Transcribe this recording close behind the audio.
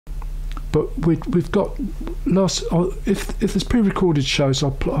But we've got if there's pre-recorded shows,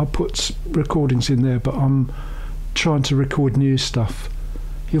 I'll put recordings in there. But I'm trying to record new stuff.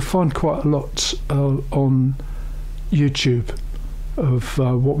 You'll find quite a lot on YouTube of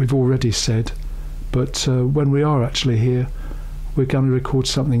what we've already said. But when we are actually here, we're going to record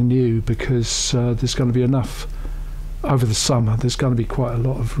something new, because there's going to be enough over the summer. There's going to be quite a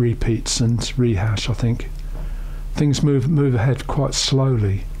lot of repeats and rehash. I think things move ahead quite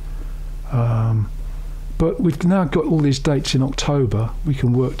slowly. But we've now got all these dates in October we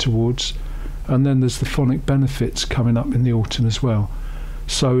can work towards, and then there's the Phonic Benefits coming up in the autumn as well.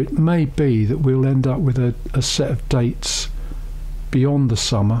 So it may be that we'll end up with a set of dates beyond the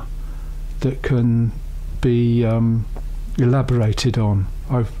summer that can be elaborated on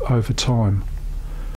over time.